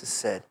what Jesus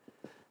said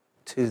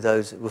to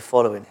those that were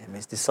following him,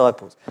 his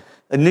disciples.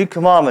 A new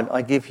commandment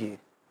I give you,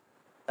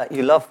 that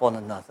you love one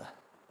another.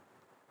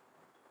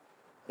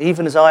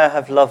 Even as I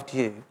have loved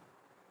you,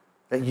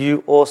 that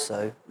you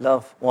also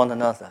love one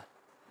another.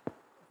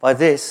 By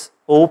this,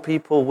 all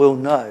people will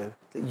know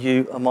that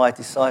you are my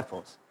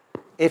disciples,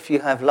 if you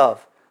have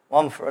love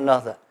one for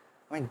another.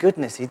 I mean,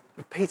 goodness, he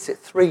repeats it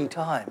 3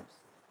 times.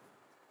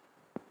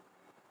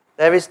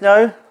 There is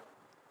no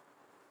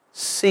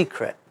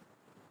secret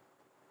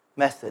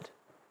method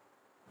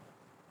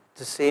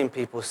to seeing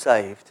people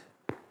saved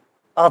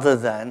other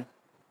than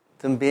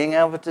being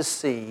able to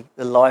see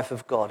the life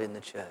of God in the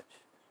church.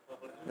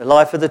 The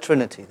life of the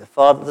Trinity, the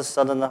Father, the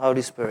Son, and the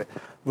Holy Spirit,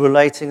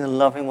 relating and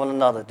loving one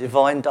another,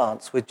 divine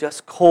dance. We're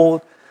just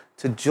called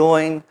to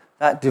join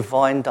that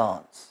divine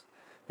dance.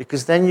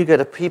 Because then you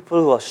get a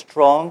people who are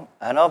strong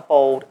and are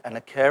bold and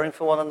are caring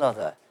for one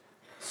another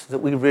so that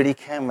we really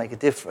can make a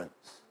difference.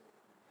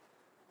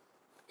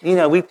 You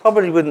know, we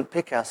probably wouldn't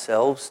pick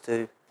ourselves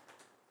to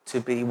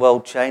be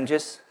world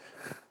changers.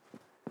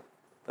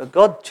 But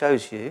God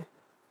chose you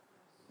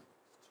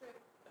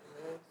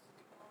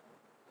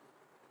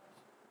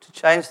to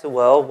change the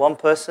world one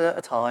person at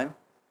a time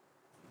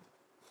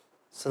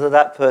so that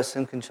that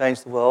person can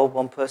change the world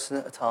one person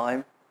at a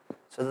time.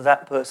 So that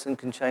that person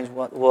can change the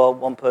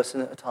world one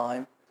person at a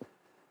time.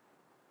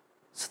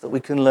 So that we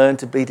can learn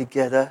to be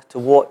together, to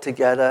walk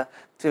together,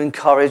 to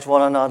encourage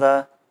one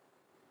another.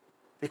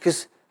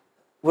 Because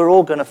we're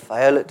all going to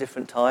fail at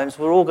different times.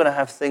 We're all going to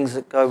have things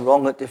that go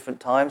wrong at different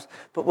times.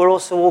 But we're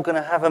also all going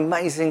to have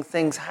amazing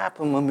things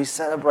happen when we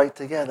celebrate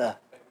together.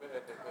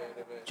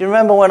 Do you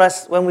remember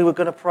when we were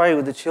going to pray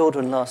with the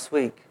children last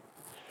week?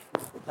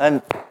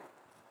 And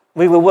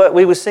we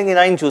were singing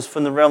Angels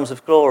from the Realms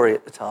of Glory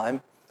at the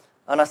time.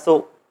 And I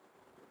thought,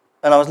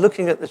 and I was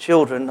looking at the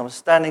children, I was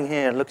standing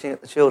here looking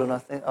at the children,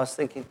 I was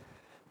thinking,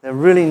 they're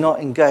really not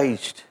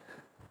engaged.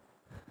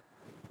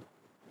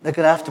 They're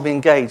going to have to be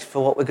engaged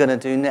for what we're going to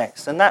do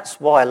next. And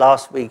that's why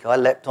last week I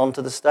leapt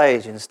onto the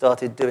stage and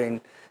started doing,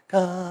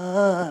 what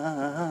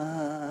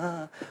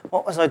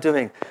was I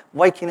doing?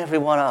 Waking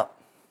everyone up.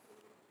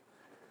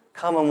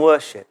 Come and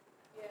worship.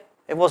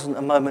 It wasn't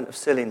a moment of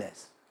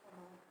silliness.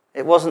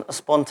 It wasn't a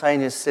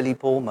spontaneous silly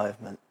ball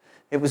movement.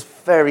 It was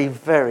very,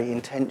 very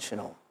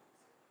intentional.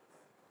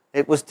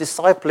 It was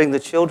discipling the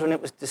children.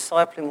 It was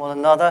discipling one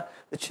another.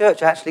 The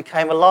church actually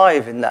came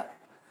alive in that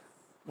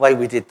way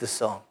we did the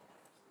song.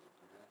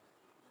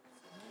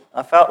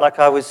 I felt like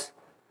I was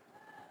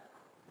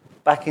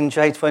back in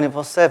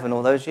J24/7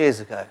 all those years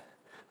ago.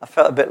 I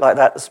felt a bit like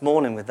that this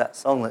morning with that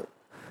song that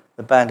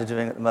the band are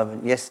doing at the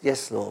moment. Yes,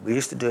 yes, Lord. We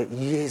used to do it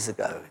years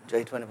ago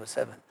in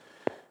J24/7.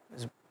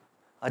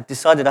 I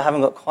decided I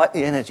haven't got quite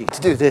the energy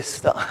to do this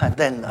that I had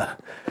then, though.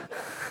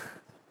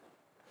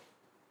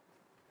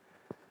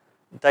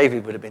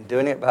 David would have been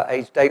doing it about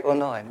aged 8 or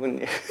 9,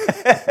 wouldn't you?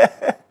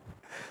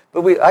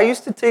 But I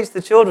used to teach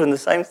the children the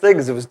same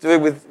things I was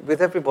doing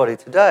with everybody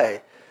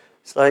today.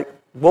 It's like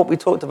what we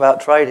talked about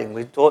trading,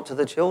 we taught to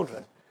the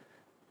children.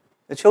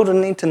 The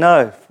children need to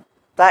know,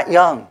 that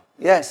young,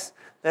 yes,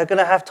 they're going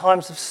to have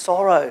times of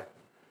sorrow.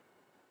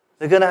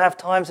 They're going to have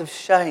times of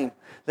shame.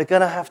 They're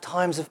going to have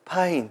times of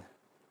pain.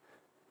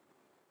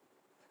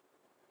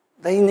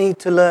 They need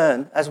to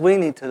learn, as we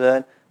need to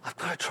learn, I've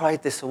got to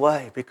trade this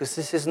away because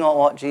this is not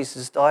what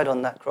Jesus died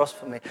on that cross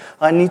for me.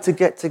 I need to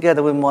get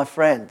together with my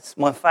friends,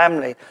 my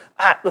family,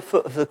 at the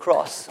foot of the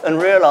cross and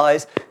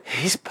realize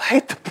he's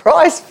paid the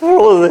price for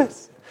all of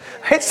this.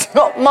 It's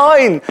not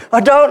mine. I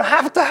don't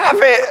have to have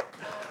it.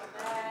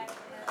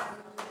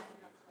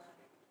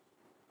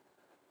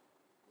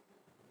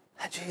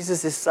 And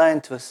Jesus is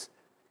saying to us,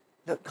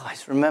 look,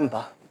 guys,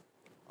 remember,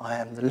 I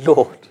am the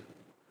Lord.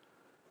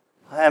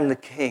 I am the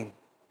King.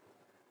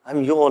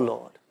 I'm your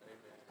Lord.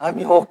 I'm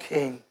your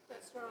King.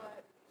 That's right.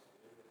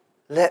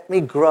 Let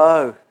me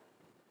grow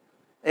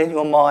in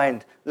your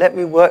mind. Let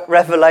me work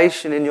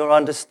revelation in your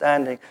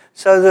understanding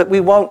so that we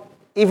won't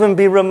even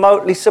be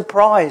remotely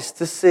surprised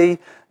to see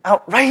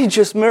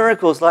outrageous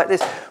miracles like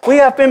this. We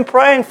have been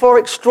praying for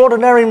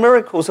extraordinary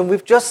miracles, and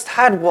we've just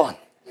had one.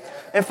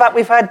 In fact,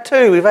 we've had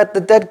two. We've had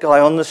the dead guy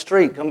on the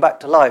street come back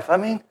to life.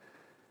 And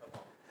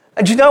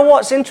do you know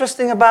what's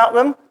interesting about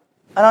them?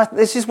 And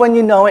this is when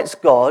you know it's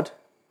God.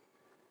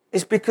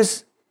 It's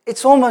because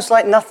it's almost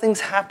like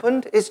nothing's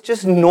happened. It's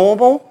just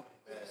normal.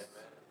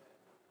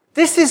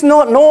 This is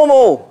not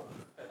normal.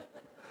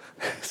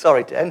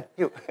 Sorry, Den.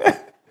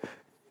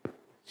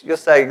 You're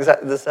saying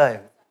exactly the same.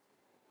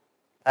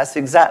 That's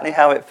exactly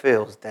how it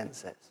feels, Den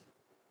says.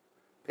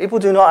 People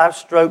do not have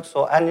strokes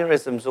or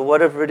aneurysms or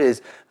whatever it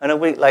is, and a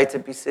week later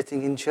be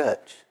sitting in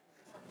church.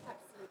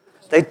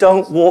 They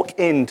don't walk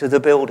into the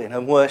building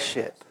and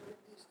worship.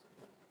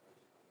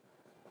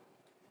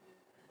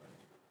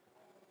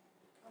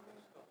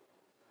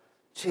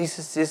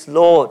 Jesus is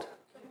Lord.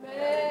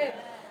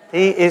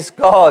 He is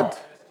God.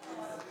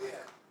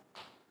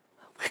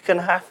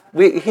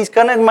 He's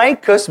going to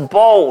make us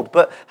bold.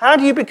 But how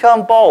do you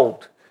become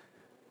bold?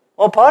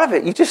 Well, part of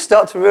it, you just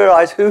start to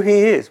realize who he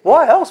is.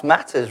 What else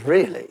matters,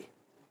 really?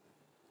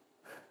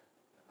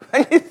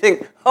 When you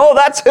think, oh,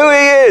 that's who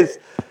he is.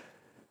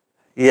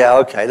 Yeah,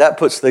 okay, that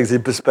puts things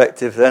in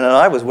perspective then. And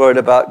I was worried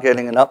about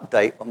getting an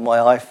update on my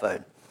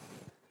iPhone.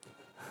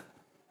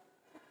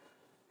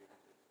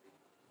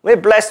 We're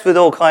blessed with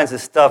all kinds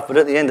of stuff, but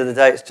at the end of the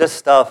day, it's just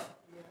stuff.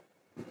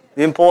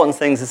 The important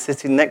things are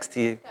sitting next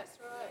to you. That's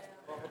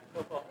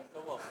right.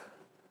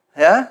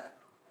 Yeah?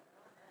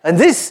 And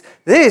this,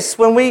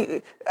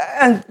 we're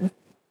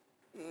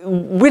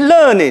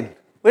learning.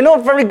 We're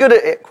not very good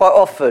at it quite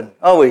often,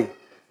 are we?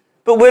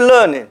 But we're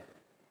learning.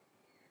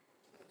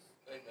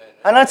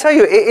 And I tell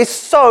you, it is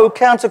so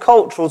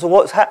countercultural to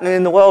what's happening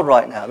in the world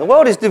right now. The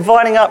world is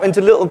dividing up into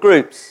little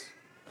groups.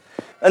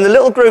 And the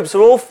little groups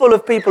are all full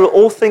of people who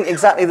all think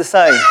exactly the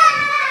same.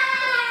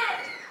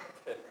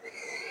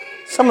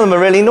 Some of them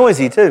are really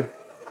noisy too.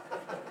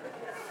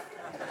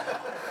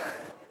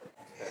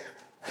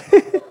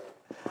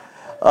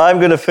 I'm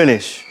going to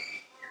finish.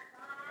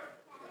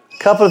 A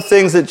couple of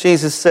things that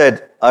Jesus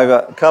said. I've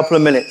got a couple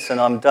of minutes and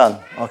I'm done,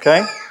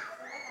 okay?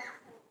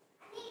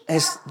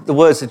 It's the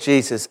words of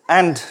Jesus.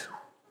 And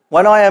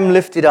when I am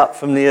lifted up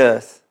from the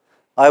earth,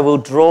 I will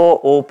draw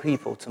all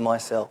people to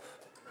myself.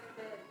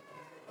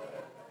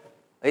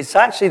 It's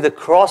actually the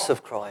cross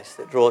of Christ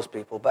that draws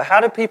people. But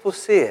how do people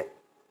see it?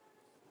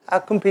 How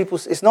can people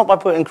see? It's not by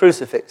putting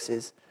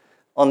crucifixes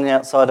on the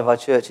outside of our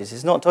churches.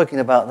 It's not talking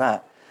about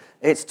that.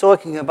 It's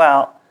talking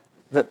about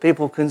that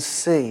people can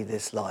see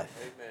this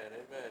life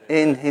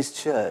in his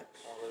church.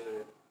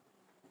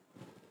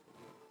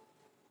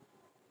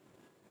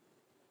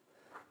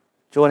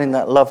 Joining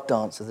that love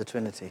dance of the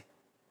Trinity.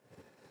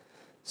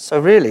 So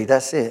really,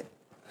 that's it.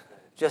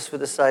 Just for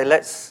to say,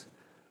 let's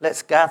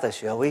gather,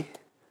 shall we?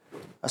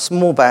 A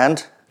small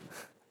band.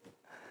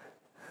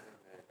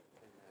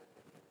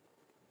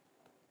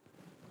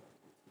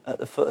 At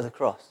the foot of the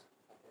cross.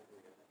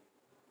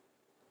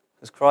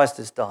 Because Christ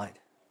has died.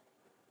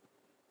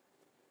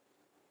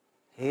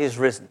 He is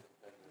risen.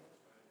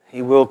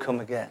 He will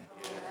come again.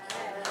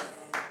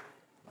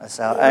 That's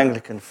our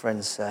Anglican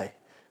friends say.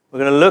 We're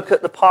going to look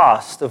at the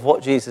past of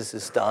what Jesus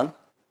has done,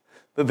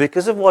 but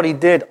because of what he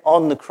did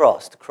on the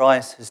cross,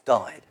 Christ has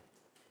died.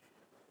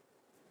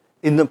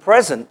 In the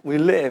present, we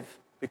live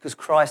because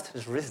Christ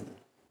has risen.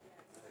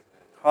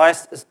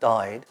 Christ has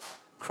died.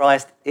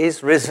 Christ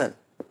is risen.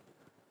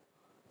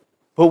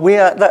 But we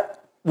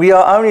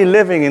are only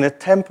living in a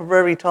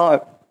temporary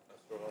time.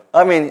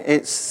 I mean,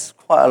 it's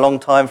quite a long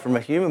time from a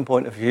human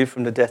point of view,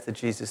 from the death of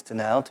Jesus to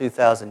now,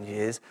 2,000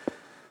 years.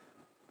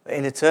 But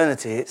in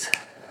eternity,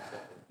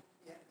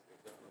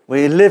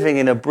 we're living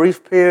in a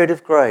brief period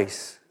of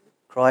grace.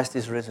 Christ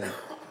is risen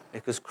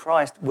because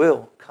Christ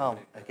will come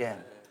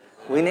again.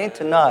 We need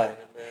to know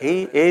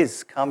he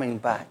is coming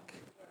back.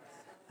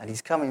 And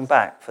he's coming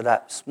back for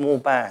that small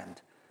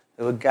band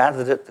who are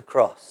gathered at the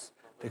cross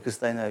because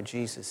they know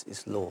Jesus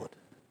is Lord.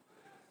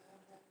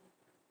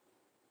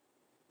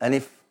 And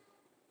if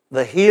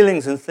the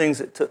healings and things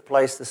that took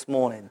place this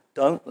morning,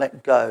 don't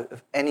let go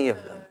of any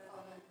of them.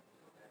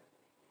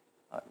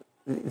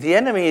 The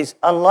enemy is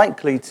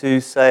unlikely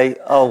to say,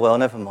 oh, well,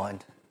 never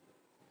mind.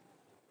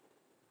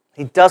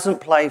 He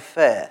doesn't play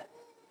fair.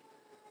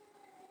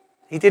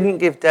 He didn't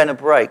give Den a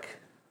break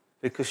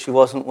because she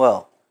wasn't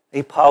well.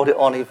 He piled it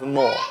on even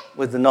more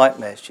with the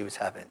nightmares she was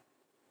having.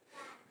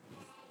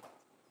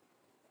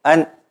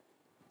 And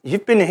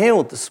you've been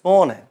healed this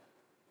morning.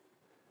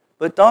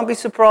 But don't be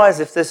surprised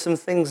if there's some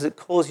things that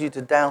cause you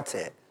to doubt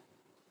it.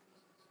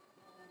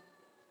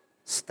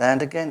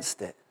 Stand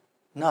against it.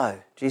 No,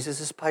 Jesus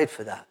has paid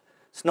for that.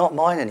 It's not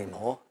mine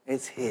anymore,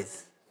 it's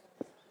his.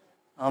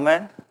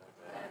 Amen? Amen.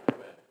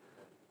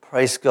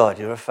 Praise God.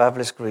 You're a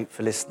fabulous group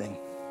for listening.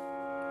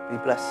 Be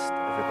blessed,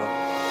 everybody.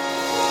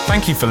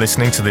 Thank you for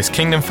listening to this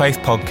Kingdom Faith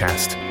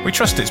podcast. We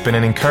trust it's been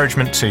an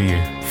encouragement to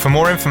you. For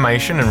more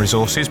information and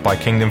resources by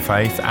Kingdom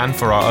Faith and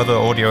for our other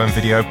audio and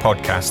video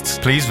podcasts,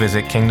 please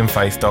visit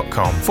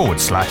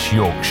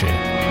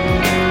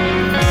kingdomfaith.com/Yorkshire.